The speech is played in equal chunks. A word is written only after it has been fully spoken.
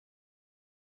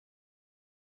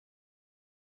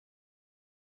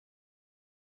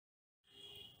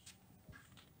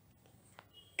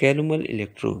Calomel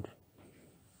electrode.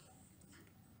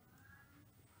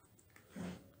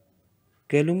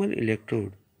 Calomel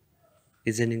electrode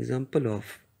is an example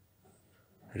of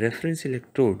reference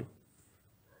electrode.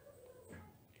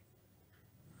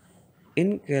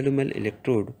 In Calomel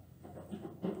electrode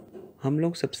हम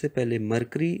लोग सबसे पहले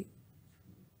mercury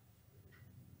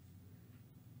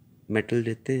metal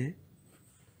लेते हैं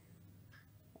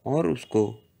और उसको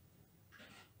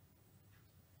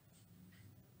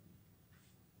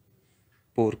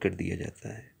पोर कर दिया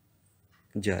जाता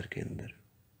है जार के अंदर।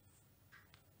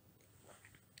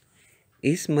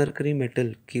 इस मरकरी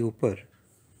मेटल के ऊपर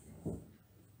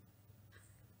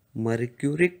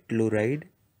मर्क्यूरिक क्लोराइड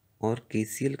और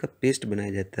KCl का पेस्ट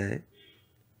बनाया जाता है।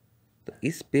 तो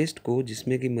इस पेस्ट को,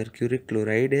 जिसमें कि मर्क्यूरिक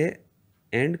क्लोराइड है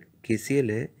एंड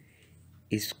KCl है,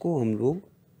 इसको हम लोग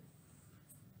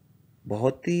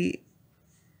बहुत ही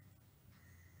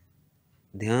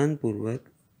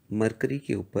ध्यानपूर्वक मरकरी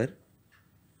के ऊपर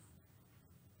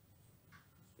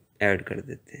ऐड कर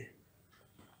देते हैं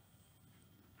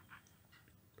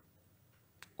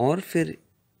और फिर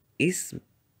इस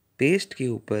पेस्ट के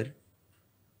ऊपर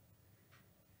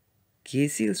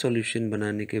KCl सॉल्यूशन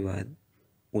बनाने के बाद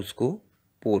उसको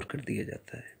पोर कर दिया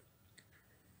जाता है।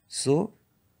 So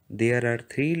there are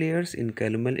 3 layers in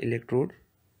Calomel electrode: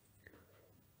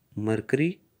 mercury,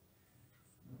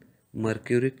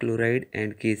 mercuric chloride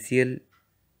and KCl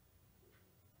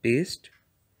paste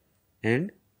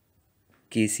and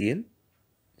KCl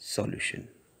solution.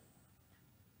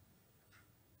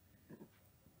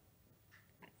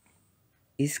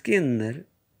 इसके अंदर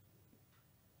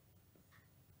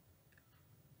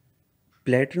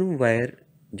प्लेटिनम वायर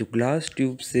जो ग्लास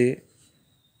ट्यूब से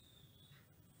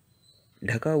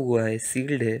ढका हुआ है,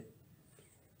 सील्ड है,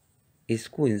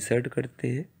 इसको इंसर्ट करते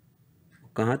हैं।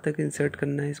 कहाँ तक इंसर्ट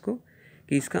करना है इसको,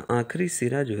 कि इसका आखिरी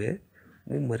सिरा जो है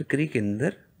वो मरकरी के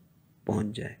अंदर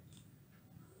पहुंच जाए।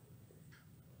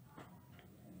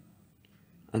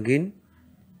 अगेन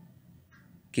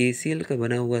KCl का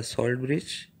बना हुआ salt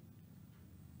bridge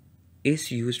is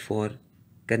used for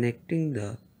connecting the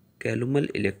Calomel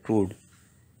electrode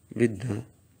with the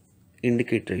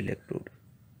indicator electrode.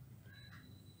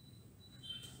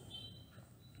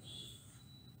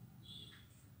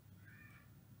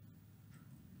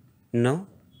 Now,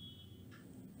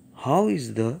 how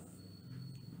is the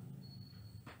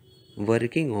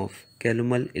working of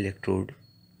Calomel electrode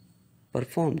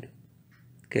performed?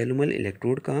 Calomel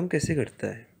electrode काम कैसे करता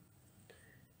है?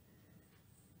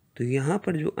 तो यहाँ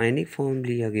पर जो आयनिक फॉर्म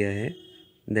लिया गया है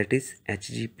दैट इज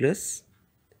Hg+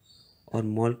 और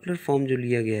मॉलिक्यूलर फॉर्म जो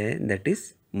लिया गया है that is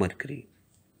mercury.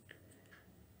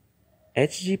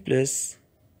 Hg+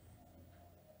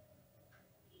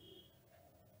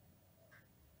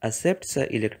 accepts a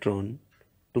electron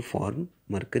to form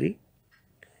mercury.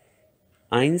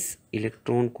 Ions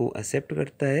electron को एक्सेप्ट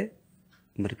करता है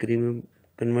मरकरी में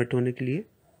कन्वर्ट होने के लिए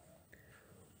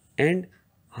and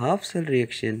half cell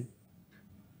reaction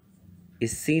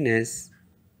is seen as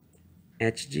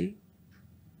Hg,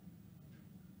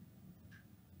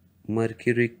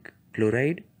 mercuric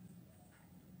chloride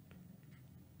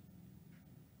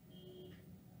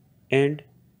and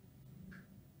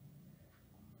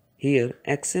here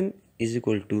Xm is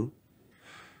equal to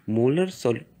molar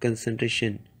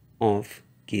concentration of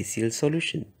KCl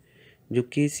solution। जो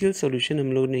KCl solution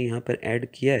हम लोग ने यहाँ पर ऐड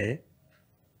किया है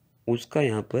उसका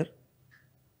यहाँ पर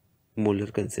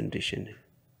मोलर कंसंट्रेशन है।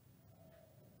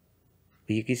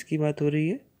 ये किसकी बात हो रही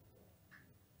है?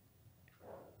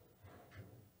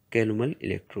 कैलोमल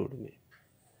इलेक्ट्रोड में।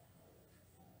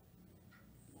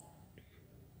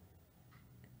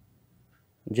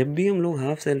 जब भी हम लोग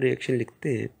हाफ सेल रिएक्शन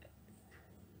लिखते हैं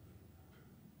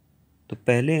तो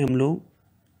पहले हम लोग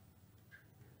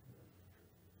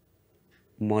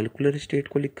मॉलिक्यूलर स्टेट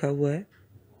को लिखा हुआ है,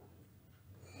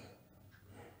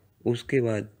 उसके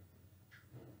बाद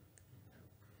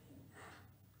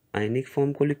आयनिक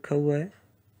फॉर्म को लिखा हुआ है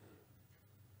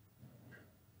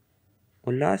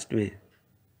और लास्ट में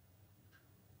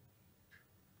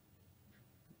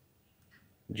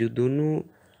जो दोनों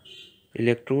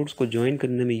इलेक्ट्रोड्स को ज्वाइन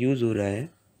करने में यूज हो रहा है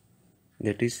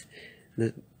that is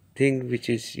the thing which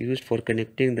is used for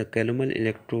connecting the calomel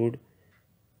electrode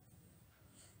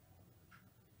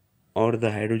और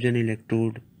द हाइड्रोजन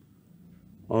इलेक्ट्रोड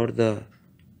और the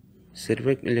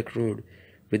silver electrode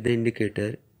with the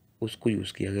indicator, उसको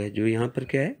यूज किया गया है जो यहाँ पर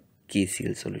क्या है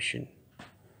KCl सॉल्यूशन।